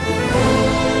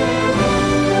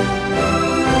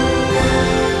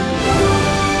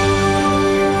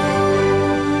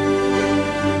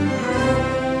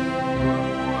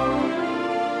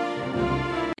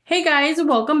guys,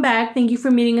 welcome back. Thank you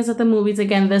for meeting us at the movies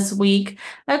again this week.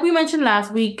 Like we mentioned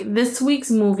last week, this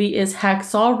week's movie is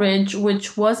Hacksaw Ridge,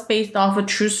 which was based off a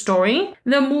true story.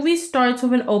 The movie starts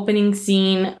with an opening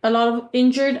scene, a lot of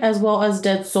injured as well as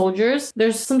dead soldiers.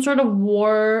 There's some sort of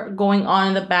war going on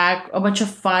in the back. A bunch of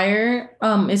fire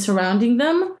is surrounding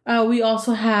them. We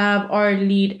also have our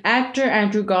lead actor,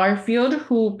 Andrew Garfield,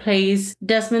 who plays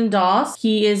Desmond Doss.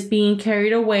 He is being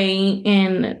carried away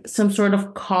in some sort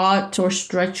of cot or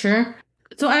stretcher.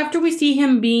 So after we see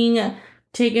him being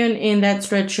taken in that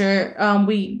stretcher,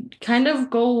 we kind of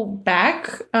go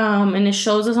back and it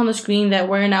shows us on the screen that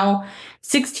we're now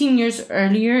 16 years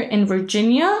earlier in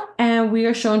Virginia, and we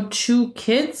are shown two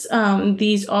kids.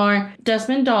 These are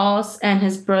Desmond Doss and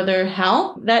his brother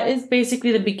Hal. That is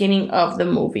basically the beginning of the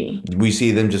movie. We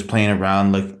see them just playing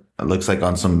around, like it looks like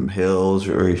on some hills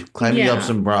or climbing up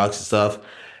some rocks and stuff.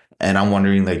 And I'm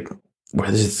wondering, like, where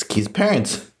are this kid's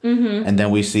parents? Mm-hmm. And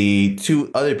then we see two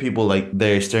other people, like,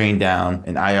 they're staring down,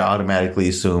 and I automatically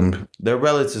assumed they're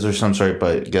relatives or some sort,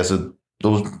 but I guess it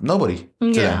was nobody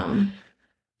to them.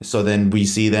 So then we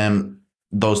see them,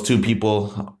 those two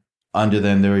people under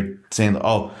them, they were saying,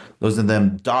 oh, those are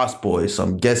them Doss boys. So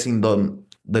I'm guessing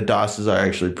the Dosses are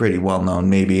actually pretty well known,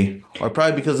 maybe. Or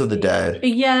probably because of the dad.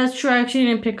 Yeah, that's true. I actually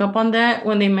didn't pick up on that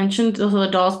when they mentioned those are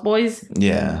the Doss boys.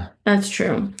 Yeah. That's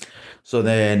true. So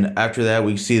then after that,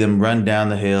 we see them run down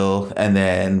the hill, and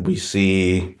then we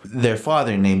see their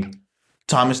father named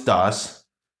Thomas Doss,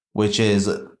 which is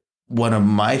one of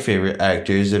my favorite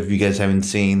actors. If you guys haven't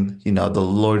seen, the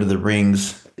Lord of the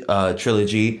Rings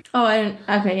trilogy. Oh, I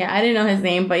didn't know his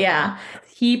name, but yeah.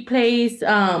 He plays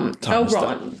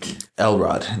Elrond.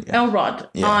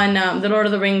 Elrond on the Lord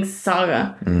of the Rings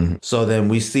saga. Mm-hmm. So then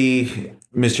we see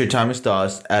Mr. Thomas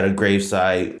Doss at a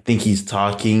gravesite. I think he's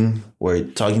talking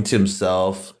to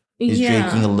himself. He's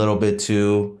drinking a little bit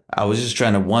too. I was just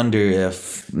trying to wonder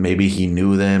if maybe he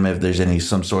knew them, if there's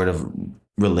some sort of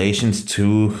relations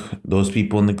to those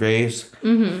people in the graves.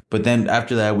 Mm-hmm. But then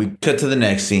after that, we cut to the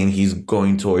next scene. He's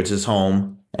going towards his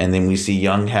home, and then we see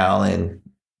young Hal and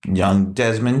young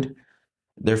Desmond.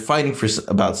 They're fighting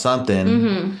about something.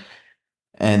 Mm-hmm.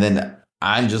 And then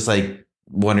I'm just like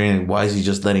wondering, why is he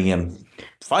just letting him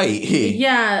fight?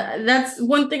 Yeah, that's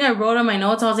one thing I wrote on my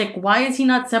notes. I was like, why is he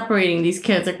not separating these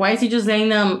kids? Like, why is he just letting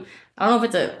them, I don't know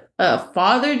if it's a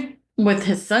father with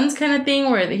his sons kind of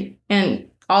thing, and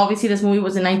obviously this movie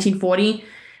was in 1940,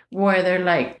 where they're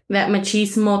like that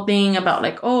machismo thing about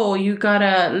like, oh, you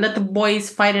gotta let the boys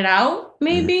fight it out,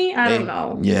 maybe? I don't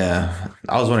know. Yeah,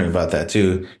 I was wondering about that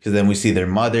too, because then we see their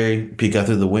mother peek out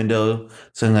through the window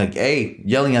saying like, hey,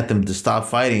 yelling at them to stop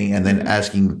fighting, and then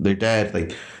asking their dad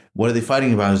like, what are they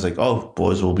fighting about? He's like, oh,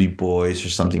 boys will be boys or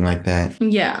something like that.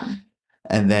 Yeah.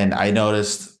 And then I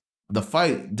noticed the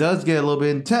fight does get a little bit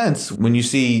intense when you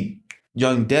see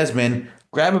young Desmond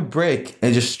grab a brick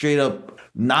and just straight up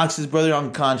knocks his brother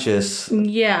unconscious.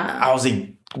 Yeah. I was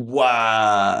like,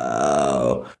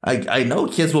 wow. I know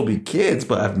kids will be kids,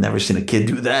 but I've never seen a kid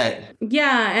do that.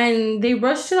 Yeah, and they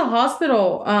rush to the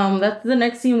hospital. That's the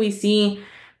next scene we see,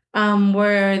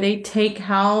 where they take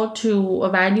Hal to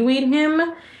evaluate him.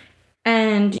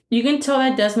 And you can tell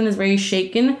that Desmond is very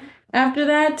shaken after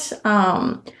that.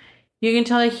 You can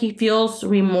tell that he feels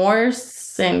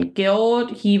remorse and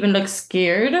guilt. He even looks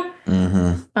scared.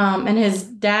 Mm-hmm. And his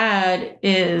dad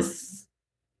is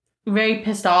very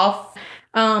pissed off.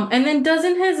 And then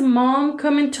doesn't his mom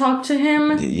come and talk to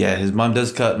him? Yeah, his mom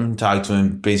does come and talk to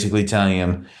him, basically telling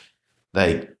him,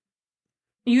 like,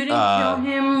 you didn't kill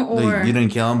him, or you didn't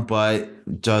kill him, but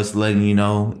just letting you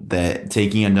know that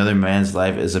taking another man's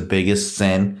life is the biggest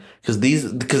sin. Because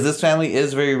this family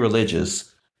is very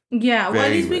religious. Yeah, well,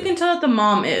 at least we can tell that the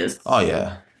mom is. Oh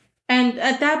yeah. And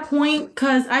at that point,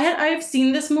 because I've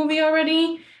seen this movie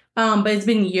already, but it's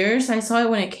been years. I saw it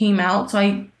when it came out,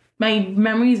 so my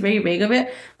memory is very vague of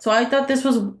it. So I thought this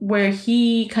was where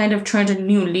he kind of turned a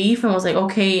new leaf and was like,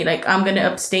 okay, like I'm gonna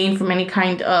abstain from any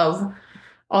kind of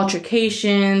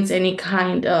altercations, any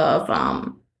kind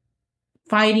of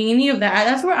fighting, any of that.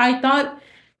 That's where I thought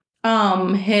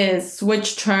his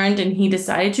switch turned and he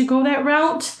decided to go that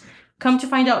route. Come to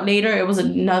find out later, it was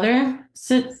another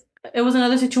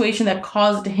situation that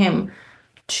caused him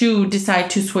to decide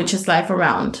to switch his life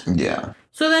around. Yeah.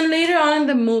 So then later on in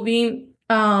the movie,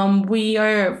 we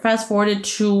are fast forwarded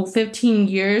to 15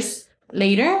 years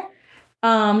later.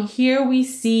 Here we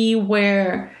see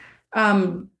where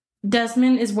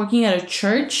Desmond is working at a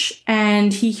church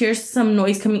and he hears some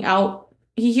noise coming out.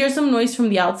 He hears some noise from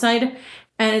the outside,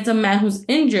 and it's a man who's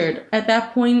injured. At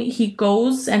that point, he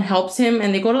goes and helps him,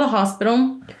 and they go to the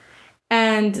hospital.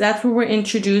 And that's where we're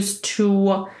introduced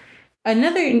to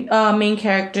another main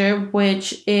character,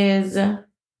 which is...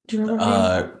 Do you remember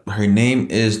her name? Her name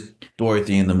is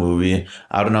Dorothy in the movie.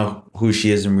 I don't know who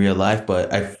she is in real life,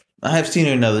 but I have seen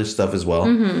her in other stuff as well.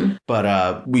 Mm-hmm.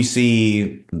 But we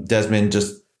see Desmond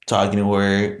just talking to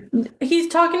her. He's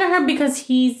talking to her because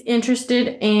he's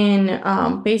interested in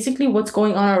basically what's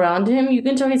going on around him. You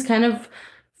can tell he's kind of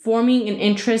forming an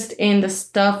interest in the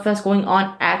stuff that's going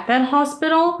on at that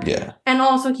hospital. Yeah. And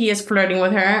also he is flirting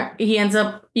with her.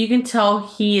 You can tell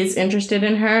he is interested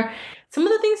in her. Some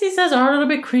of the things he says are a little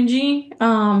bit cringy.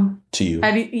 To you.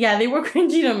 Yeah, they were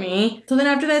cringy to me. So then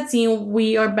after that scene,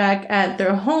 we are back at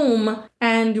their home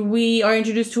and we are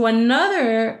introduced to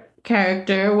another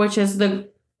character, which is the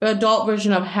adult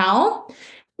version of Hal,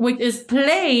 which is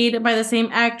played by the same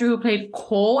actor who played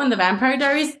Cole in The Vampire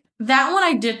Diaries. That one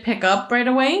I did pick up right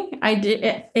away.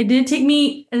 It did take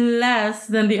me less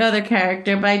than the other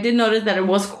character, but I did notice that it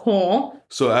was Cole.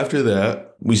 So after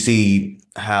that, we see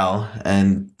Hal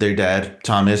and their dad,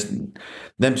 Thomas.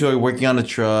 Them two are working on a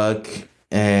truck,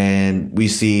 and we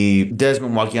see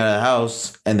Desmond walking out of the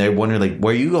house, and they're wondering, like,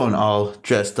 where are you going all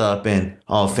dressed up and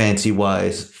all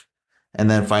fancy-wise? And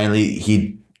then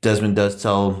finally, Desmond does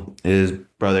tell his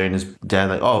brother and his dad,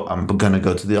 like, oh, I'm going to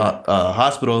go to the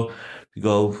hospital to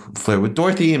go flirt with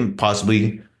Dorothy and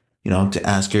possibly, to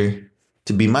ask her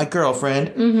to be my girlfriend.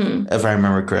 Mm-hmm. If I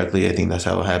remember correctly, I think that's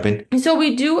how it happened. So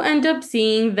we do end up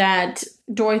seeing that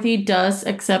Dorothy does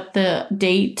accept the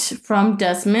date from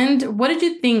Desmond. What did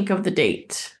you think of the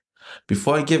date?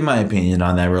 Before I give my opinion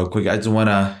on that real quick, I just want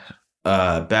to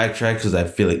backtrack because I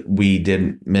feel like we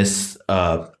didn't miss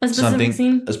a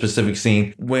specific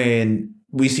scene. When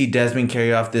we see Desmond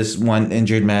carry off this one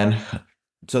injured man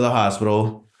to the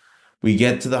hospital. We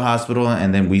get to the hospital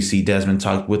and then we see Desmond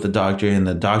talk with the doctor, and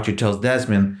the doctor tells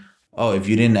Desmond, oh, if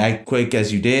you didn't act quick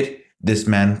as you did, this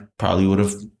man probably would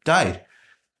have died.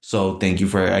 So thank you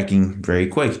for acting very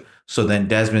quick. So then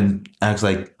Desmond acts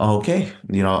like, oh, okay,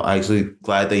 actually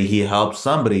glad that he helped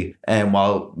somebody. And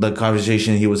while the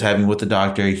conversation he was having with the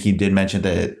doctor, he did mention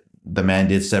that the man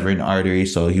did sever an artery.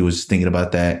 So he was thinking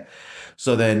about that.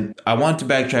 So then I want to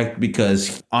backtrack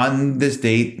because on this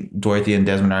date Dorothy and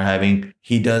Desmond are having,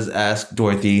 he does ask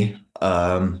Dorothy,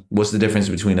 what's the difference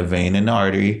between a vein and an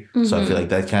artery? Mm-hmm. So I feel like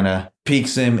that kind of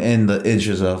piques him in the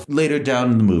interest of later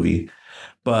down in the movie.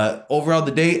 But overall,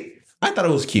 the date, I thought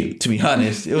it was cute, to be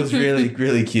honest. It was really,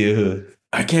 really cute.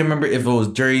 I can't remember if it was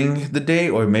during the date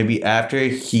or maybe after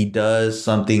he does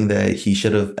something that he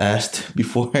should have asked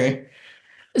before.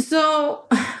 So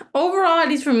overall, at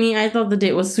least for me, I thought the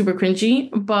date was super cringy,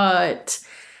 but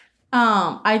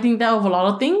I think that of a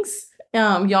lot of things.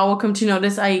 Y'all will come to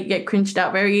notice I get cringed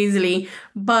out very easily.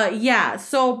 But yeah,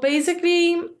 so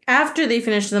basically after they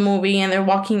finish the movie and they're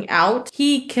walking out,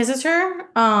 he kisses her.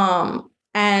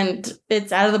 And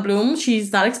it's out of the blue.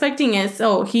 She's not expecting it.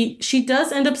 So she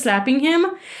does end up slapping him.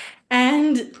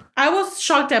 And I was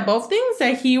shocked at both things,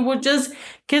 that he would just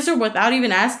kiss her without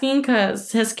even asking,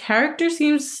 because his character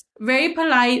seems very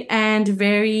polite and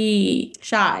very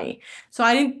shy. So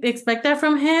I didn't expect that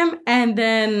from him. And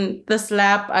then the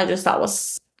slap I just thought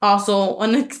was also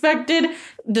unexpected.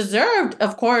 Deserved,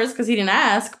 of course, because he didn't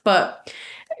ask. But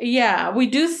yeah, we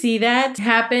do see that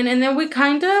happen. And then we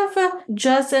kind of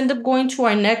just end up going to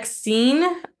our next scene.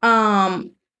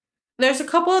 There's a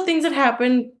couple of things that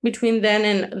happen between then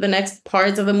and the next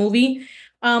parts of the movie.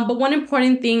 But one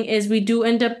important thing is we do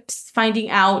end up finding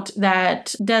out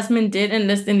that Desmond did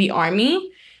enlist in the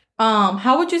army.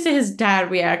 How would you say his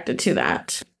dad reacted to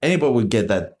that? Anybody would get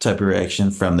that type of reaction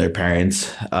from their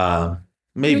parents.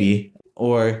 Maybe.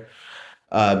 Or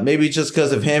maybe just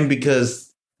because of him,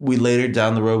 because we later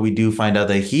down the road, we do find out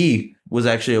that he was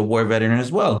actually a war veteran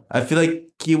as well. I feel like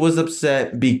he was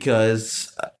upset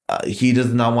because he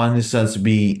does not want his sons to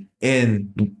be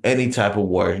in any type of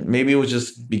war. Maybe it was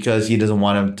just because he doesn't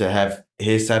want him to have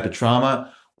his type of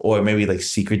trauma, or maybe like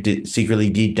secretly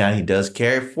deep down he does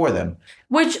care for them.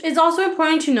 Which is also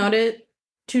important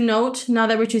to note, now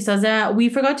that Richie says that, we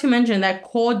forgot to mention that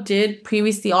Cole did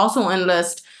previously also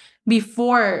enlist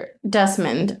before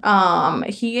Desmond.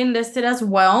 He enlisted as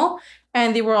well,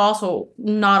 and they were also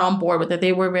not on board with it.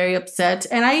 They were very upset.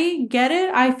 And I get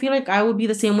it. I feel like I would be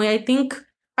the same way. I think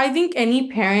any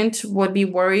parent would be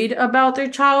worried about their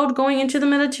child going into the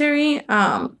military.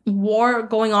 War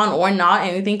going on or not,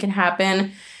 anything can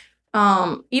happen.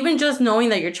 Even just knowing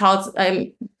that your child's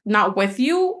not with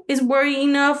you is worry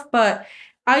enough. But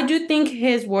I do think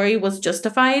his worry was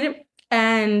justified.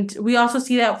 And we also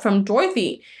see that from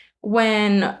Dorothy.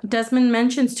 When Desmond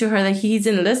mentions to her that he's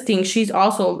enlisting, she's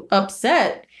also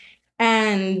upset.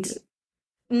 And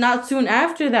not soon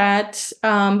after that,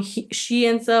 she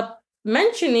ends up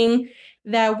mentioning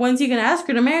that when's he going to ask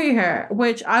her to marry her,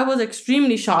 which I was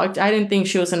extremely shocked. I didn't think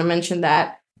she was going to mention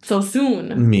that so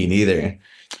soon. Me neither.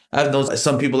 I've known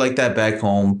some people like that back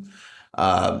home.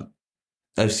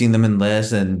 I've seen them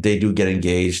enlist and they do get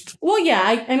engaged. Well,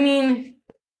 yeah, I mean,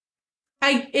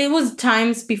 it was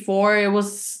times before. It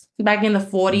was back in the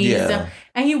 40s. Yeah.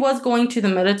 And he was going to the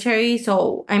military.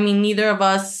 So, I mean, neither of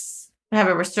us have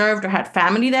ever served or had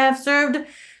family that have served.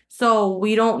 So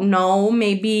we don't know.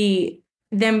 Maybe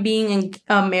them being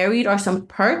married are some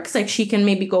perks. Like she can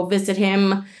maybe go visit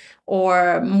him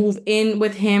or move in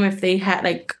with him if they had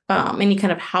like any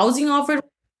kind of housing offered.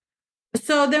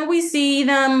 So then we see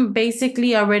them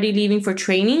basically already leaving for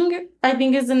training, I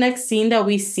think is the next scene that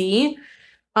we see.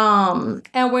 And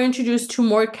we're introduced to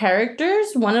more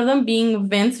characters, one of them being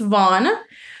Vince Vaughn,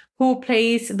 who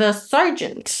plays the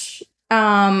sergeant.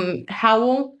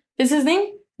 Howell is his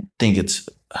name? I think it's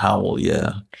Howell,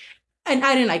 yeah. And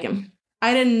I didn't like him.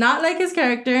 I did not like his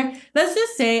character. Let's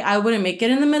just say I wouldn't make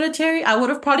it in the military. I would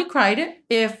have probably cried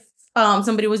if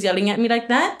somebody was yelling at me like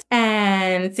that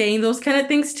and saying those kind of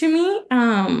things to me.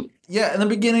 Yeah, in the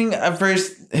beginning, at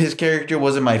first, his character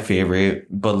wasn't my favorite,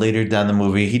 but later down the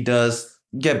movie, he does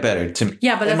get better to me.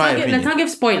 Yeah, but let's not give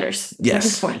spoilers.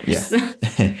 Yes. Spoilers.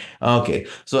 Yeah. Okay.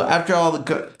 So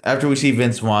after we see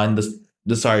Vince Vaughn,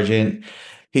 the sergeant,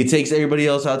 he takes everybody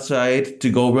else outside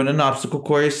to go run an obstacle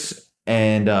course,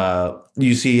 and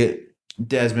you see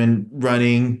Desmond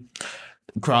running,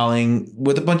 crawling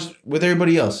with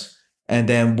everybody else. And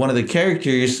then one of the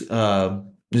characters,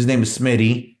 his name is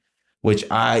Smitty, which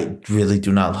I really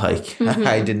do not like. Mm-hmm.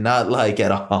 I did not like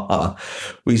at all.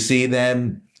 We see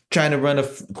them trying to run a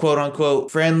quote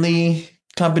unquote friendly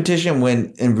competition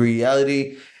when in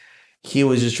reality, he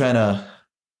was just trying to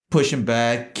push him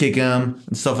back, kick him,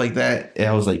 and stuff like that. And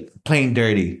I was like, playing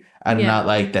dirty. I did not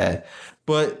like that.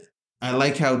 But I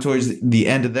like how towards the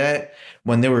end of that,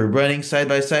 when they were running side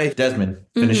by side, Desmond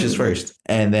finishes first.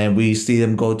 And then we see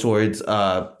them go towards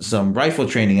some rifle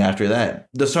training after that.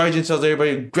 The sergeant tells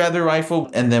everybody, grab their rifle.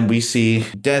 And then we see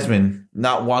Desmond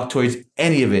not walk towards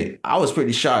any of it. I was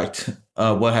pretty shocked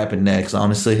what happened next,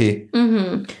 honestly.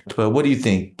 Mm-hmm. But what do you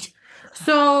think?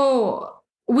 So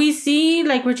we see,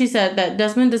 like Richie said, that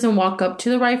Desmond doesn't walk up to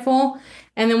the rifle.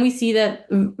 And then we see that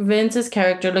Vince's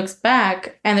character looks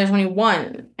back and there's only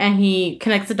one. And he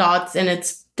connects the dots and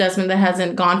it's Desmond that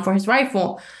hasn't gone for his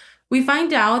rifle. We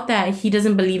find out that he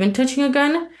doesn't believe in touching a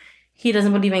gun. He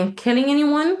doesn't believe in killing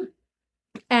anyone.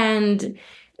 And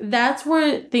that's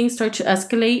where things start to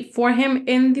escalate for him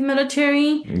in the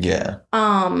military. Yeah.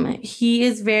 He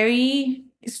is very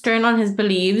stern on his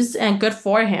beliefs and good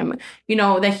for him. You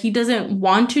know, that he doesn't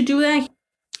want to do that.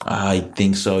 I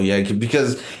think so, yeah,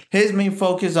 because his main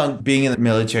focus on being in the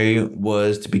military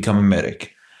was to become a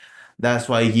medic. That's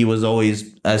why he was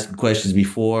always asking questions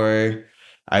before.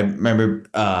 I remember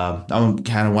I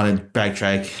kind of want to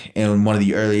backtrack in one of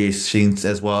the earlier scenes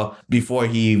as well. Before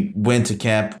he went to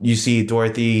camp, you see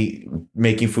Dorothy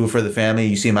making food for the family.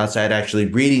 You see him outside actually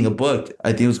reading a book.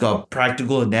 I think it was called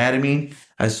Practical Anatomy.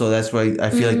 So that's why I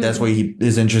feel like that's where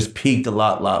his interest peaked a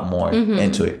lot more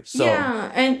into it. So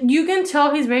yeah, and you can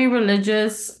tell he's very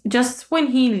religious just when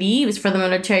he leaves for the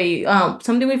military.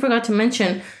 Something we forgot to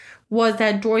mention was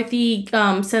that Dorothy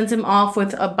sends him off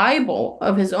with a Bible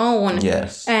of his own.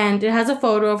 Yes. And it has a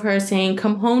photo of her saying,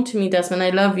 "Come home to me, Desmond, I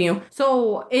love you."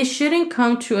 So it shouldn't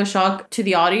come to a shock to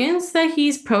the audience that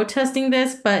he's protesting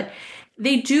this, but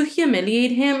they do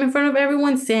humiliate him in front of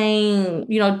everyone, saying,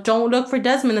 you know, don't look for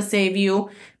Desmond to save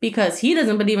you because he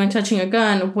doesn't believe in touching a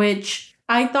gun, which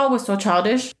I thought was so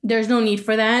childish. There's no need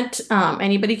for that.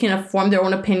 Anybody can form their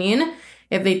own opinion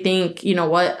if they think, you know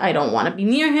what, I don't want to be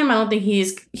near him. I don't think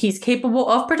he's capable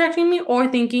of protecting me, or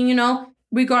thinking, you know,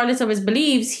 regardless of his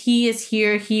beliefs, he is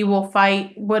here. He will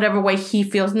fight whatever way he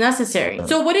feels necessary.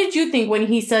 So what did you think when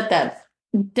he said that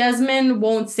Desmond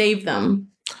won't save them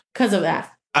because of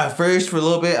that? At first, for a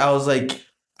little bit, I was like,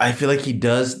 I feel like he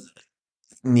does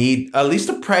need at least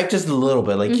to practice a little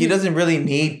bit. Like, he doesn't really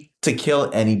need to kill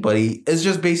anybody. It's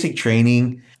just basic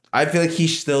training. I feel like he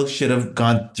still should have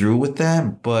gone through with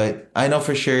that. But I know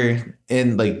for sure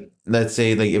in, like, let's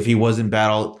say, like, if he was in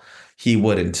battle, he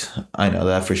wouldn't. I know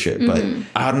that for sure. But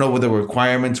I don't know what the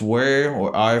requirements were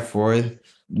or are for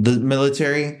the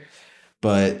military.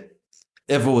 But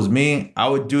if it was me, I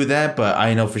would do that, but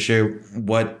I know for sure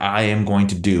what I am going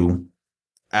to do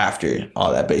after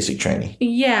all that basic training.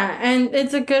 Yeah, and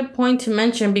it's a good point to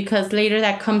mention because later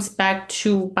that comes back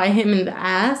to bite him in the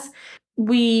ass.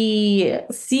 We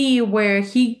see where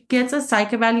he gets a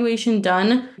psych evaluation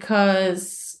done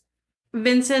because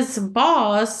Vince's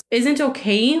boss isn't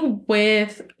okay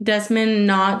with Desmond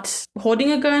not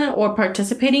holding a gun or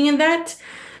participating in that.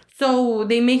 So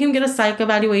they make him get a psych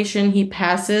evaluation. He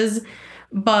passes.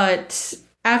 But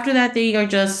after that,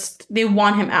 they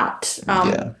want him out.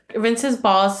 Vince's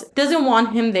boss doesn't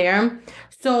want him there.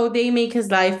 So they make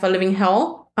his life a living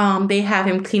hell. They have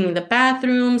him cleaning the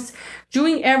bathrooms,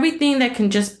 doing everything that can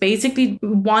just basically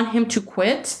want him to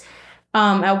quit.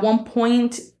 At one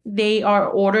point, they are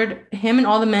ordered, him and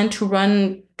all the men, to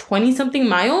run 20-something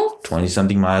miles.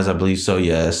 20-something miles, I believe so,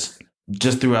 yes.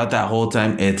 Just throughout that whole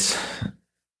time, it's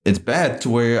bad to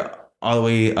where all the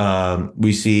way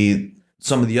we see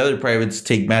some of the other privates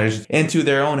take matters into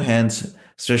their own hands,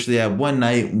 especially at one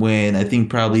night when I think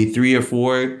probably 3 or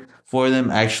 4 of them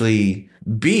actually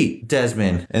beat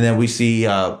Desmond. And then we see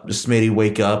Smitty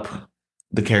wake up,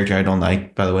 the character I don't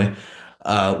like, by the way.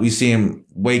 We see him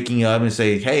waking up and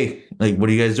say, hey, like, what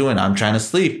are you guys doing? I'm trying to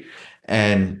sleep.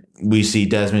 And we see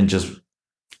Desmond just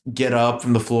get up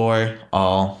from the floor,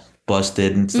 all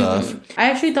busted and stuff. Mm-hmm.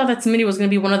 I actually thought that Smitty was going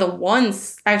to be one of the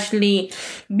ones actually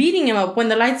beating him up. When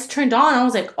the lights turned on, I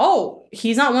was like, oh,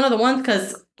 he's not one of the ones,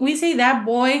 because we say that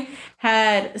boy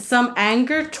had some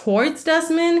anger towards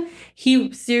Desmond.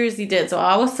 He seriously did. So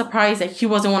I was surprised that he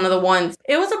wasn't one of the ones.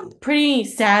 It was a pretty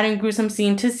sad and gruesome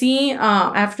scene to see.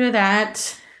 After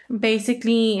that,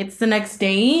 basically, it's the next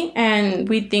day, and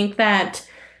we think that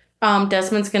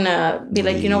Desmond's gonna be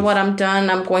like, you know what, I'm done,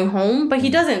 I'm going home. But he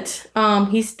doesn't.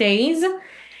 He stays.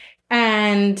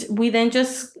 And we then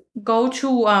just go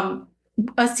to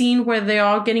a scene where they're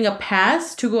all getting a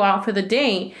pass to go out for the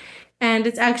day. And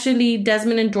it's actually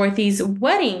Desmond and Dorothy's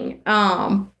wedding.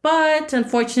 But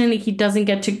unfortunately, he doesn't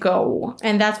get to go.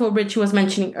 And that's what Richie was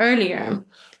mentioning earlier.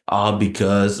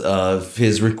 Because of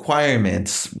his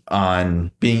requirements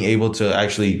on being able to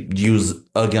actually use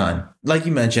a gun. Like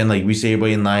you mentioned, like we see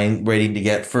everybody in line ready to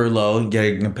get furloughed,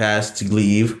 getting a pass to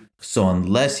leave. So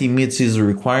unless he meets his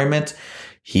requirement,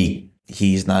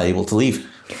 he's not able to leave.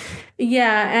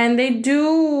 Yeah, and they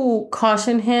do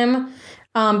caution him,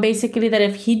 basically, that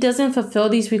if he doesn't fulfill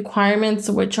these requirements,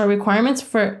 which are requirements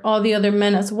for all the other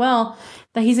men as well,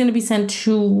 that he's going to be sent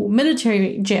to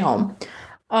military jail.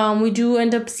 We do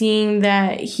end up seeing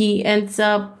that he ends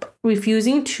up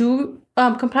refusing to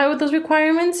comply with those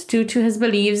requirements due to his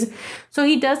beliefs. So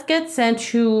he does get sent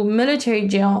to military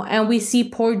jail, and we see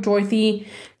poor Dorothy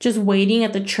just waiting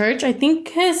at the church. I think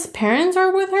his parents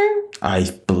are with her.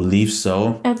 I believe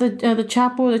so. At the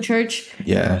chapel, the church.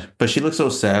 Yeah, but she looks so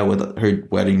sad with her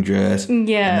wedding dress.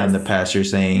 Yeah. And then the pastor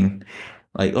saying,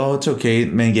 like, oh, it's okay,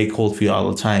 men get cold feet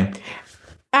all the time.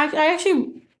 I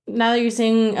actually... Now that you're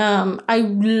saying, I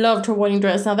loved her wedding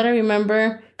dress. Now that I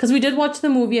remember, because we did watch the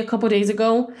movie a couple days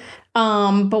ago.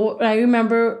 But what I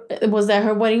remember was that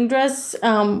her wedding dress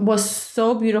was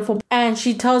so beautiful. And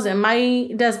she tells him,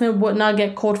 my Desmond would not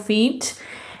get cold feet.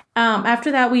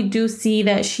 After that, we do see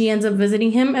that she ends up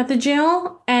visiting him at the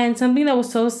jail. And something that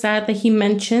was so sad that he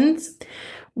mentions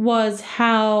was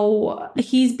how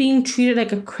he's being treated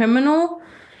like a criminal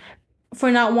for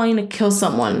not wanting to kill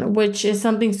someone, which is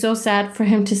something so sad for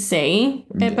him to say,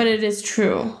 but it is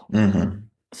true. Mm-hmm.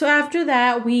 So after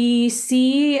that, we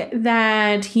see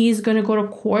that he's going to go to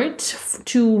court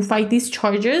to fight these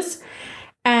charges,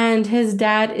 and his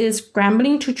dad is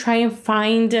scrambling to try and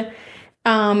find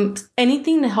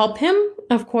anything to help him,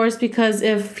 of course, because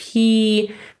if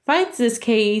he fights this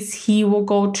case, he will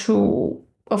go to,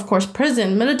 of course,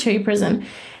 prison, military prison.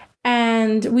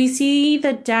 And we see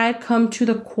the dad come to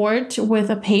the court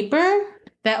with a paper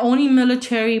that only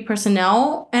military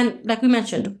personnel, and like we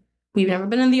mentioned, we've never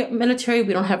been in the military.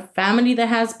 We don't have family that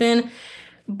has been.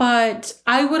 But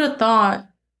I would have thought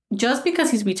just because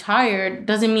he's retired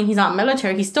doesn't mean he's not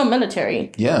military. He's still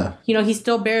military. Yeah. You know, he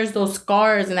still bears those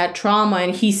scars and that trauma,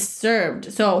 and he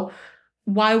served. So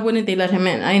why wouldn't they let him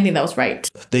in? I didn't think that was right.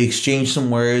 They exchanged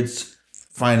some words.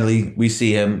 Finally, we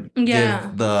see him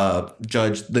give the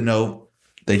judge the note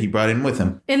that he brought in with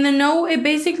him. In the note, it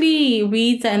basically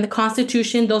reads that in the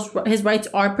Constitution, his rights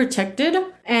are protected,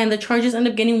 and the charges end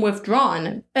up getting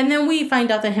withdrawn. And then we find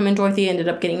out that him and Dorothy ended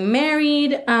up getting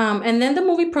married. And then the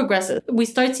movie progresses. We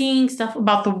start seeing stuff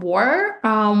about the war.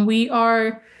 We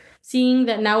are seeing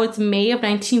that now it's May of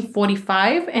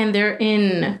 1945, and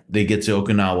they get to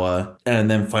Okinawa, and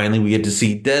then finally we get to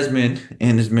see Desmond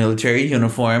in his military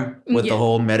uniform with the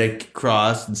whole medic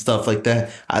cross and stuff like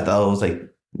that. I thought it was like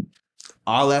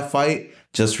all that fight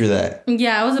just for that.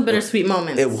 Yeah, it was a bittersweet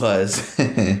moment. It was.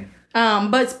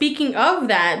 But speaking of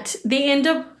that, they end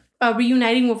up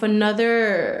reuniting with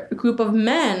another group of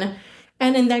men.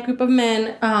 And in that group of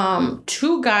men,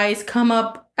 2 guys come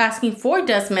up asking for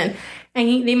Desmond.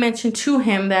 And they mentioned to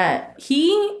him that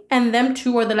he and them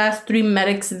 2 are the last 3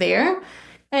 medics there.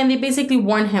 And they basically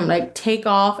warn him, like, take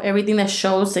off everything that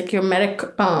shows, like, your medic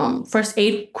first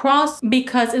aid cross,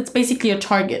 because it's basically a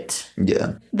target.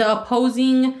 Yeah. The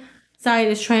opposing side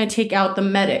is trying to take out the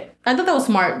medic. I thought that was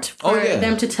smart for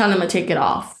them to tell him to take it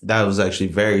off. That was actually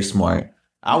very smart.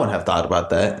 I wouldn't have thought about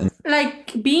that.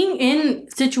 Like, being in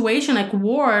situation like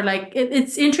war, like,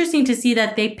 it's interesting to see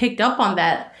that they picked up on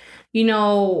that. You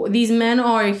know, these men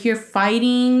are here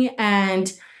fighting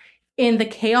and in the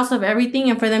chaos of everything,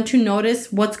 and for them to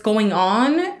notice what's going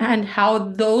on and how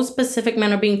those specific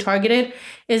men are being targeted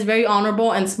is very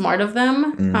honorable and smart of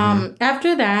them. Mm-hmm.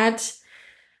 After that,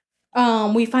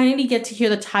 we finally get to hear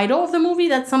the title of the movie.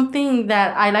 That's something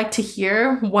that I like to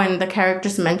hear when the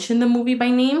characters mention the movie by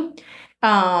name.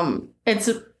 It's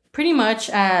pretty much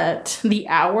at the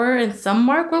hour and some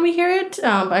mark when we hear it.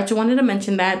 But I just wanted to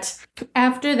mention that.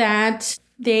 After that,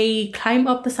 they climb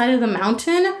up the side of the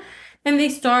mountain and they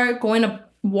start going to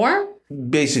war.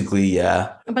 Basically,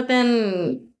 yeah. But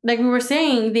then, like we were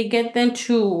saying, they get then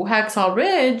to Hacksaw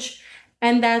Ridge,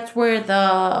 and that's where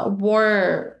the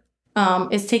war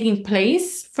is taking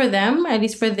place for them, at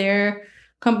least for their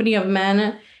company of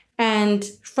men. And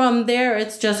from there,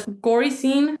 it's just gory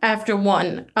scene after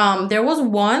one. There was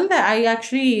one that I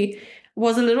actually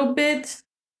was a little bit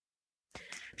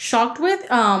shocked with.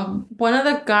 One of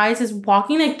the guys is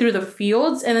walking like through the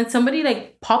fields, and then somebody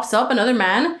like pops up, another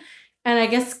man, and I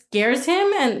guess scares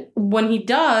him. And when he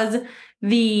does,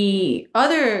 the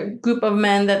other group of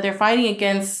men that they're fighting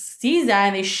against sees that,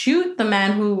 and they shoot the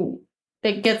man who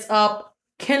gets up,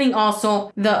 killing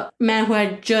also the man who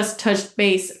had just touched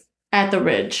base at the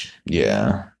ridge.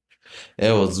 Yeah,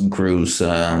 it was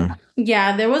gruesome.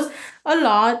 Yeah, there was a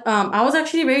lot. I was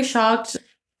actually very shocked.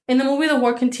 In the movie, the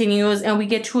war continues, and we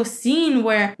get to a scene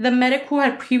where the medic who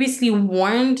had previously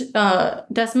warned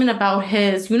Desmond about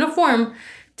his uniform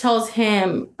tells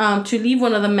him to leave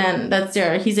one of the men that's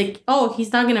there. He's like, oh,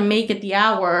 he's not going to make it the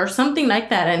hour or something like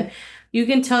that. And you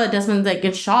can tell that Desmond's like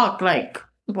in shock, like,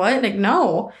 what? Like,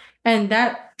 no. And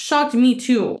that shocked me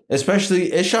too.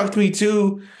 Especially, it shocked me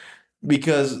too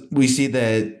because we see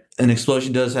that an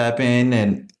explosion does happen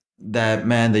and that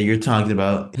man that you're talking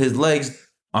about, his legs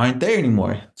aren't there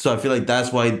anymore. So I feel like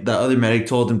that's why the other medic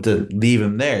told him to leave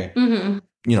him there. Mm-hmm.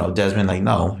 You know, Desmond like,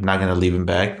 no, I'm not going to leave him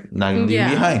back. Not going to leave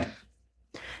him behind.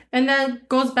 And that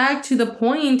goes back to the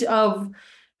point of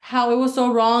how it was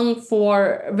so wrong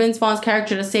for Vince Vaughn's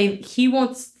character to say he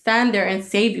won't stand there and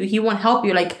save you. He won't help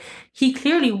you. Like, he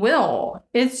clearly will.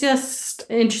 It's just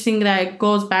interesting that it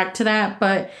goes back to that.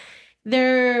 But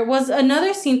there was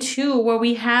another scene too where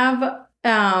we have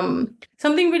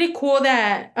something really cool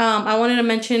that I wanted to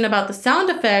mention about the sound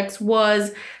effects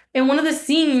was in one of the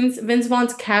scenes, Vince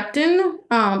Vaughn's captain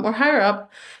or higher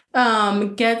up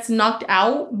gets knocked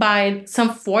out by some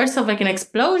force of like an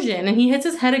explosion, and he hits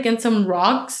his head against some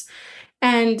rocks.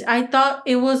 And I thought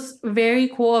it was very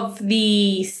cool of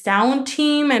the sound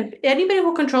team and anybody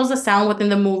who controls the sound within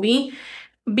the movie,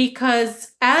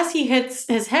 because as he hits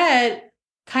his head,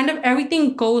 kind of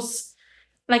everything goes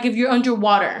like if you're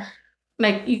underwater.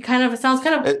 Like, you kind of, it sounds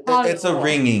kind of... It's a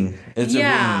ringing. It's a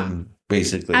ringing,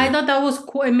 basically. I thought that was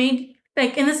cool. It made,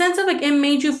 like, in the sense of, like, it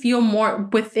made you feel more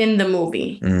within the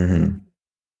movie. Mm-hmm.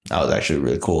 That was actually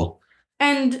really cool.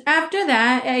 And after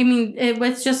that, I mean, it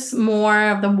was just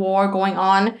more of the war going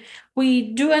on.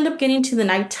 We do end up getting to the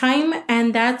nighttime,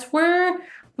 and that's where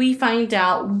we find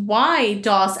out why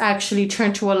Doss actually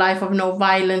turned to a life of no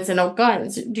violence and no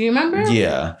guns. Do you remember?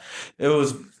 Yeah. It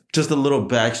was just a little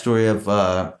backstory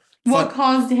of... what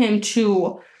caused him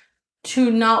to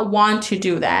not want to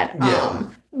do that. Yeah.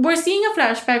 We're seeing a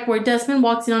flashback where Desmond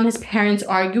walks in on his parents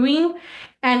arguing,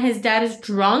 and his dad is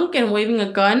drunk and waving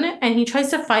a gun, and he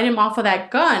tries to fight him off of that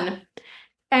gun.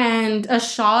 And a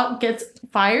shot gets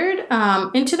fired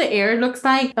into the air, it looks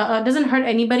like. Doesn't hurt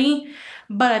anybody.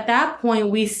 But at that point,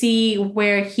 we see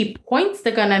where he points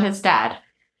the gun at his dad.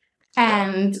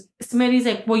 And Smitty's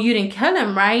like, well, you didn't kill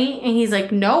him, right? And he's like,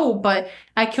 no, but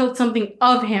I killed something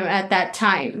of him at that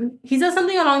time. He says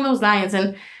something along those lines.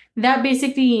 And that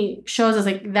basically shows us,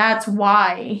 like, that's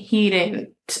why he didn't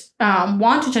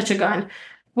want to touch a gun,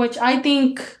 which I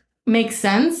think makes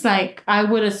sense. Like, I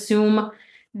would assume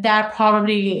that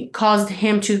probably caused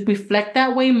him to reflect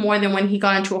that way more than when he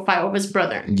got into a fight with his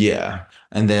brother. Yeah.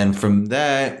 And then from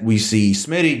that, we see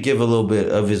Smitty give a little bit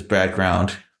of his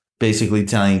background, basically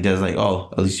telling Des, like, oh,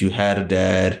 at least you had a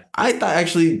dad. I thought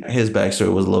actually his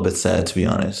backstory was a little bit sad, to be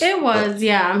honest. It was,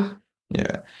 yeah.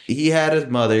 Yeah. He had his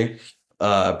mother.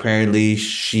 Apparently,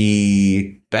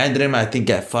 she abandoned him, I think,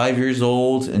 at 5 years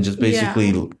old and just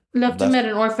basically left him at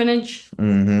an orphanage.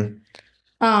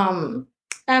 Mm-hmm.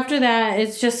 After that,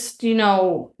 it's just, you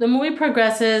know, the movie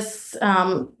progresses.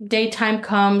 Daytime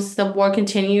comes. The war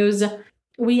continues.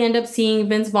 We end up seeing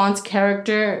Vince Vaughn's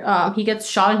character. He gets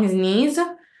shot in his knees.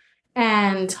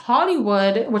 And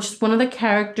Hollywood, which is one of the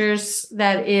characters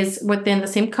that is within the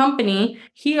same company,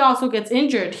 he also gets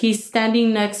injured. He's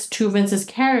standing next to Vince's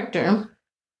character.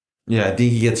 Yeah, I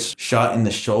think he gets shot in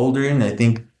the shoulder and I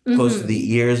think close to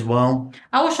the ear as well.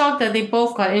 I was shocked that they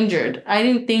both got injured. I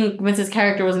didn't think Vince's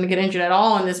character was going to get injured at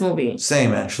all in this movie.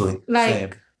 Same, actually. Like,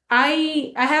 Same.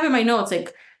 I have in my notes,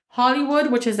 like, Hollywood,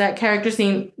 which is that character's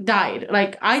name, died.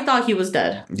 Like, I thought he was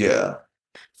dead. Yeah.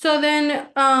 So then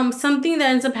something that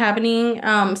ends up happening,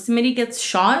 Smitty gets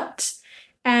shot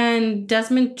and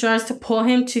Desmond tries to pull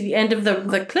him to the end of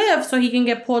the cliff so he can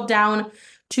get pulled down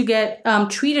to get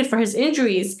treated for his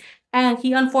injuries. And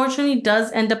he unfortunately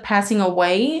does end up passing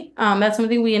away. That's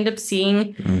something we end up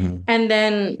seeing. Mm-hmm. And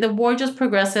then the war just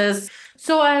progresses.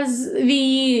 So as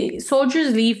the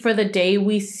soldiers leave for the day,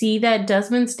 we see that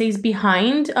Desmond stays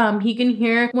behind. He can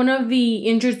hear one of the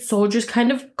injured soldiers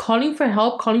kind of calling for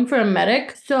help, calling for a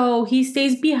medic. So he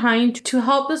stays behind to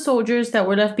help the soldiers that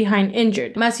were left behind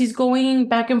injured. As he's going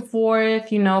back and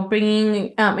forth, you know, bringing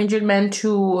injured men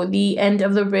to the end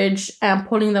of the ridge and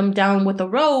pulling them down with a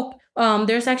rope,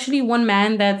 there's actually one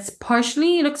man that's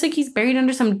partially, looks like he's buried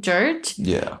under some dirt.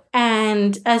 Yeah.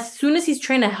 And as soon as he's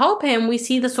trying to help him, we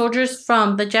see the soldiers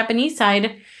from the Japanese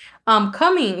side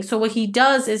coming. So what he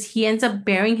does is he ends up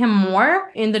burying him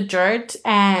more in the dirt,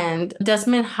 and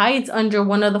Desmond hides under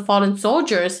one of the fallen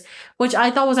soldiers, which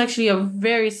I thought was actually a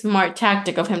very smart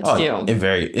tactic of him to do.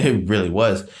 It really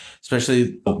was.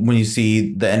 Especially when you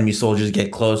see the enemy soldiers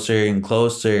get closer and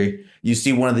closer. You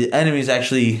see one of the enemies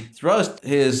actually thrust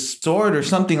his sword or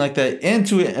something like that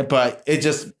into it, but it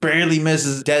just barely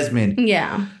misses Desmond.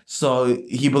 Yeah. So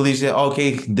he believes that,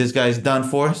 okay, this guy's done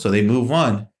for, so they move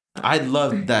on. I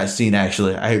loved that scene,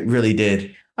 actually. I really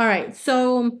did. All right.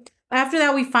 So after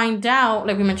that, we find out,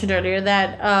 like we mentioned earlier,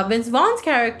 that Vince Vaughn's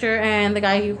character and the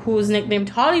guy who's nicknamed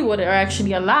Hollywood are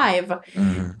actually alive.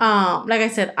 Mm-hmm. Like I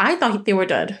said, I thought they were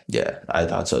dead. Yeah, I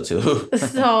thought so too.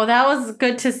 So that was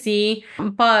good to see.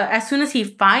 But as soon as he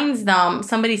finds them,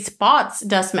 somebody spots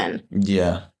Desmond.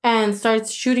 Yeah. And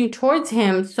starts shooting towards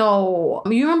him. So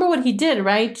you remember what he did,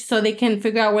 right? So they can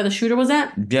figure out where the shooter was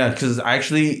at? Yeah, because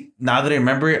actually, now that I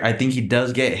remember it, I think he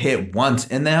does get hit once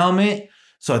in the helmet.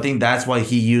 So I think that's why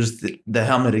he used the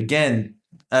helmet again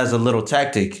as a little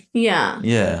tactic. Yeah.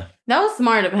 Yeah. That was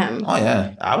smart of him. Oh,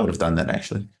 yeah. I would have done that,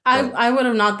 actually. I would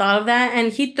have not thought of that.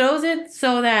 And he throws it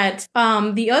so that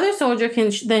the other soldier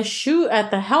can then shoot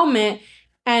at the helmet,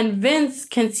 and Vince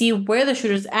can see where the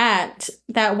shooter's at.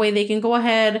 That way they can go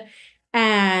ahead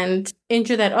and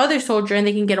injure that other soldier and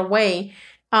they can get away,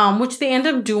 which they end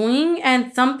up doing.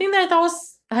 And something that I thought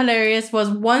was hilarious was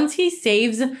once he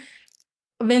saves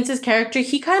Vince's character,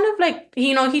 he kind of like,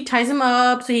 you know, he ties him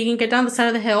up so he can get down the side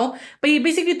of the hill, but he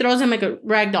basically throws him like a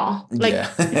rag doll. Like,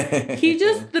 yeah. He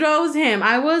just throws him.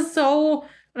 I was so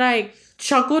like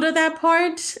chuckled at that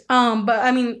part. But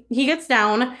I mean, he gets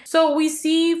down. So we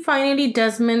see finally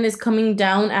Desmond is coming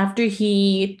down after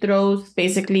he throws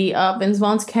basically Vince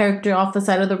Vaughn's character off the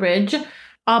side of the ridge.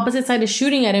 Opposite side is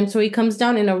shooting at him, so he comes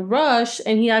down in a rush,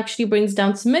 and he actually brings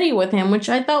down Smitty with him, which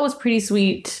I thought was pretty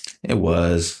sweet. It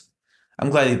was. I'm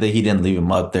glad that he didn't leave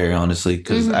him up there, honestly,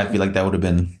 because I feel like that would have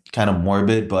been kind of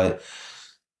morbid, but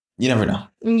you never know.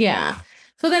 Yeah.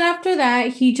 So then after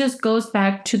that, he just goes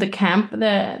back to the camp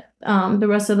that the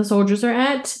rest of the soldiers are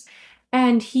at,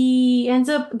 and he ends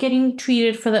up getting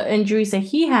treated for the injuries that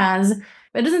he has.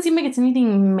 It doesn't seem like it's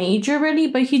anything major, really,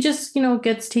 but he just, you know,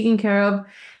 gets taken care of.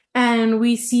 And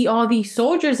we see all these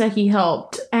soldiers that he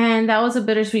helped. And that was a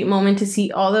bittersweet moment to see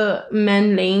all the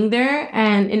men laying there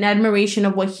and in admiration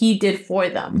of what he did for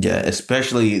them. Yeah,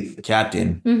 especially the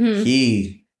captain. Mm-hmm.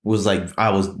 He was like,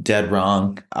 I was dead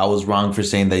wrong. I was wrong for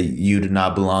saying that you do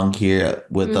not belong here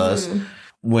with us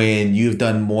when you've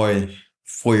done more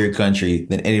for your country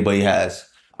than anybody has.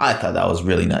 I thought that was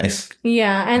really nice.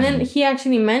 Yeah, and then he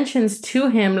actually mentions to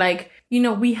him, like, you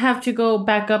know, we have to go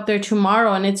back up there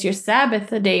tomorrow and it's your Sabbath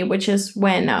day, which is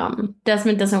when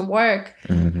Desmond doesn't work.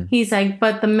 Mm-hmm. He's like,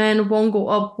 but the men won't go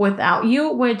up without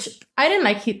you, which I didn't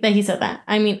like that he said that.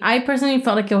 I mean, I personally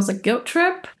felt like it was a guilt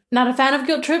trip. Not a fan of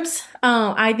guilt trips.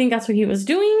 I think that's what he was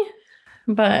doing.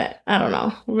 But I don't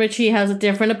know. Richie has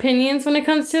different opinions when it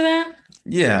comes to that.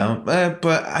 Yeah,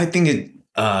 but I think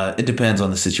it depends on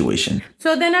the situation.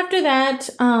 So then after that,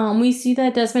 we see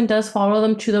that Desmond does follow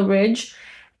them to the ridge.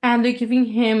 And they're giving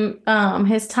him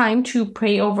his time to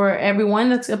pray over everyone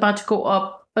that's about to go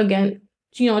up again,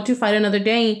 to fight another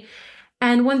day.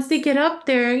 And once they get up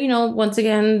there, once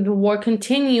again, the war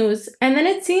continues. And then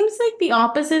it seems like the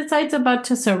opposite side's about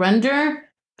to surrender.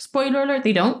 Spoiler alert,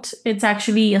 they don't. It's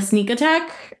actually a sneak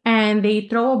attack. And they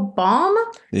throw a bomb.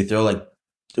 They throw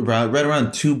right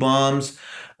around 2 bombs.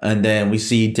 And then we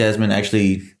see Desmond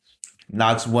actually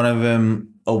knocks one of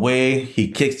them away.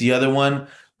 He kicks the other one.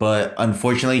 But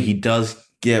unfortunately, he does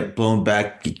get blown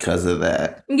back because of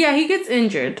that. Yeah, he gets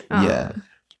injured.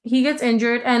 He gets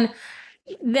injured. And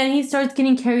then he starts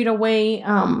getting carried away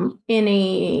in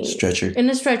a stretcher.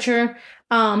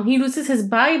 He loses his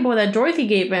Bible that Dorothy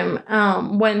gave him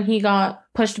when he got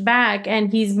pushed back,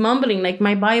 and he's mumbling like,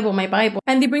 my Bible.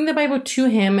 And they bring the Bible to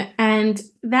him, and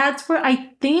that's where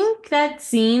I think that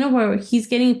scene where he's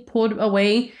getting pulled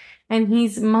away and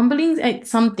he's mumbling at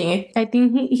something. I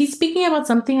think he's speaking about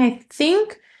something. I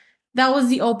think that was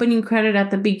the opening credit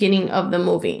at the beginning of the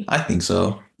movie. I think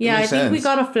so. Yeah, I think we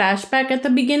got a flashback at the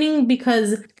beginning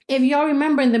because if y'all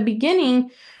remember in the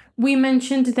beginning, we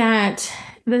mentioned that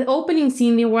the opening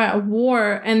scene, they were at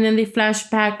war and then they flashed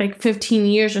back like 15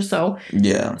 years or so.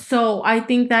 Yeah. So I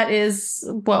think that is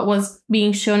what was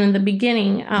being shown in the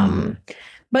beginning.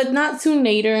 But not soon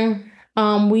later,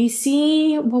 we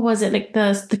see, what was it? Like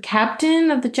the captain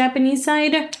of the Japanese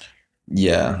side?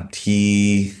 Yeah,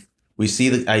 we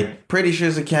see I'm pretty sure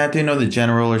it's the captain or the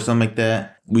general or something like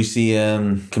that. We see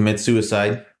him commit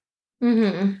suicide.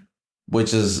 Mm-hmm.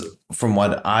 Which is, from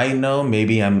what I know,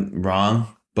 maybe I'm wrong,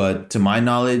 but to my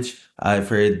knowledge, I've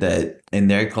heard that in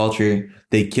their culture,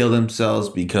 they kill themselves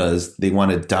because they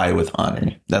want to die with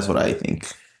honor. That's what I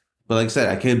think. But like I said,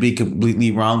 I could be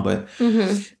completely wrong, but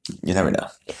you never know.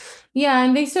 Yeah,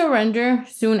 and they surrender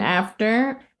soon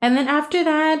after. And then after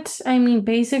that, I mean,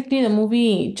 basically the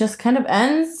movie just kind of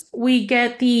ends. We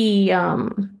get the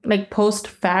post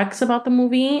facts about the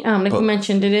movie. We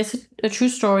mentioned, it is a true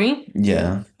story.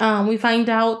 Yeah. We find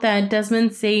out that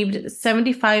Desmond saved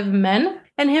 75 men,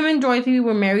 and him and Dorothy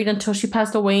were married until she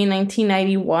passed away in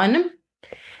 1991.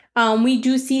 We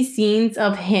do see scenes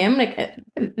of him, like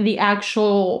the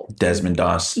actual Desmond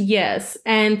Doss. Yes,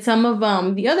 and some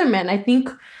of the other men. I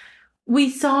think we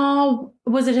saw,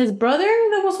 was it his brother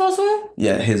that was also?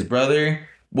 Yeah, his brother,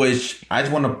 which I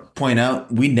just want to point out,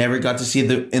 we never got to see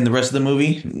in the rest of the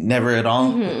movie. Never at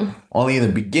all. Mm-hmm. Only in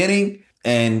the beginning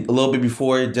and a little bit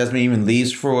before Desmond even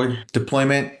leaves for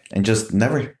deployment, and just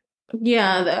never.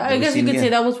 Yeah, I guess you could say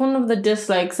that was one of the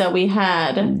dislikes that we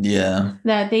had. Yeah.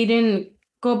 That they didn't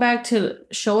go back to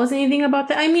show us anything about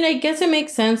that. I mean, I guess it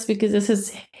makes sense because this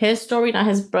is his story, not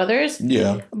his brother's.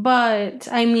 Yeah. But,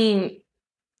 I mean,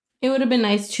 it would have been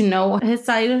nice to know his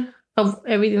side of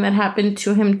everything that happened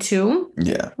to him too.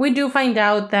 Yeah. We do find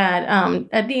out that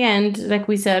at the end, like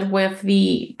we said, with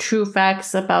the true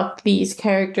facts about these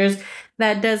characters,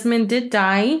 that Desmond did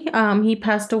die. He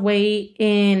passed away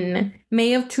in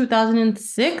May of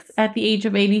 2006 at the age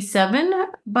of 87.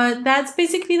 But that's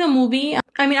basically the movie.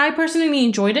 I mean, I personally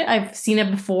enjoyed it. I've seen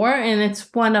it before, and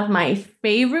it's one of my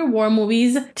favorite war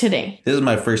movies today. This is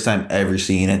my first time ever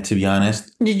seeing it, to be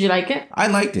honest. Did you like it? I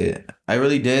liked it. I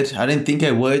really did. I didn't think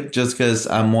I would, just because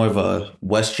I'm more of a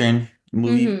Western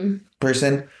movie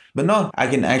person. But no, I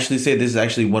can actually say this is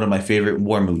actually one of my favorite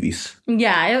war movies.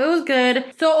 Yeah, it was good.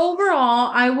 So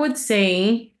overall, I would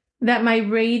say that my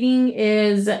rating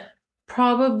is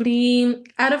probably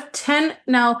out of 10.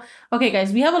 Now, okay,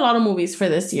 guys, we have a lot of movies for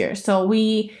this year. So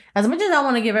as much as I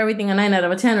want to give everything a 9 out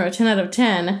of 10 or a 10 out of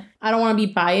 10, I don't want to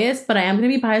be biased, but I am going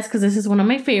to be biased because this is one of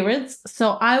my favorites.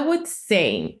 So I would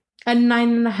say a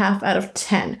 9.5 out of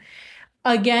 10.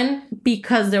 Again,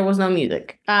 because there was no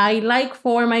music. I like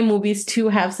for my movies to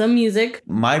have some music.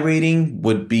 My rating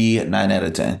would be 9 out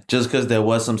of 10. Just because there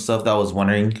was some stuff that I was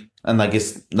wondering. And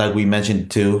like we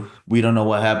mentioned too, we don't know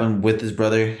what happened with his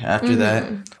brother after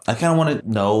that. I kind of want to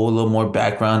know a little more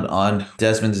background on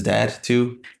Desmond's dad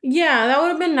too. Yeah, that would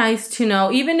have been nice to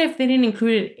know. Even if they didn't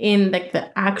include it in like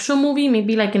the actual movie,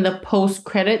 maybe like in the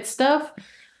post-credit stuff.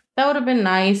 That would have been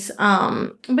nice.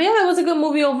 But yeah, that was a good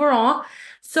movie overall.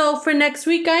 So for next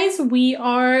week, guys, we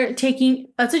are taking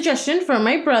a suggestion from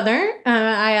my brother.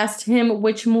 I asked him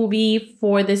which movie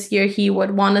for this year he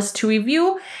would want us to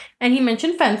review, and he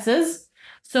mentioned Fences.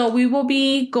 So we will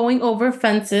be going over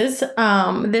Fences.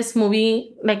 This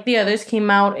movie, like the others, came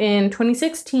out in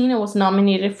 2016. It was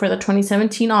nominated for the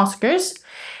 2017 Oscars.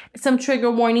 Some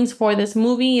trigger warnings for this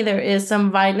movie. There is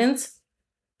some violence,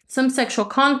 some sexual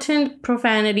content,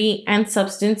 profanity, and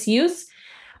substance use.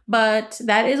 But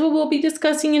that is what we'll be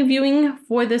discussing and viewing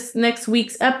for this next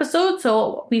week's episode.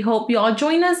 So we hope you all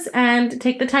join us and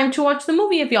take the time to watch the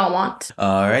movie if y'all want.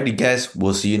 Alrighty, guys.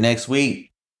 We'll see you next week.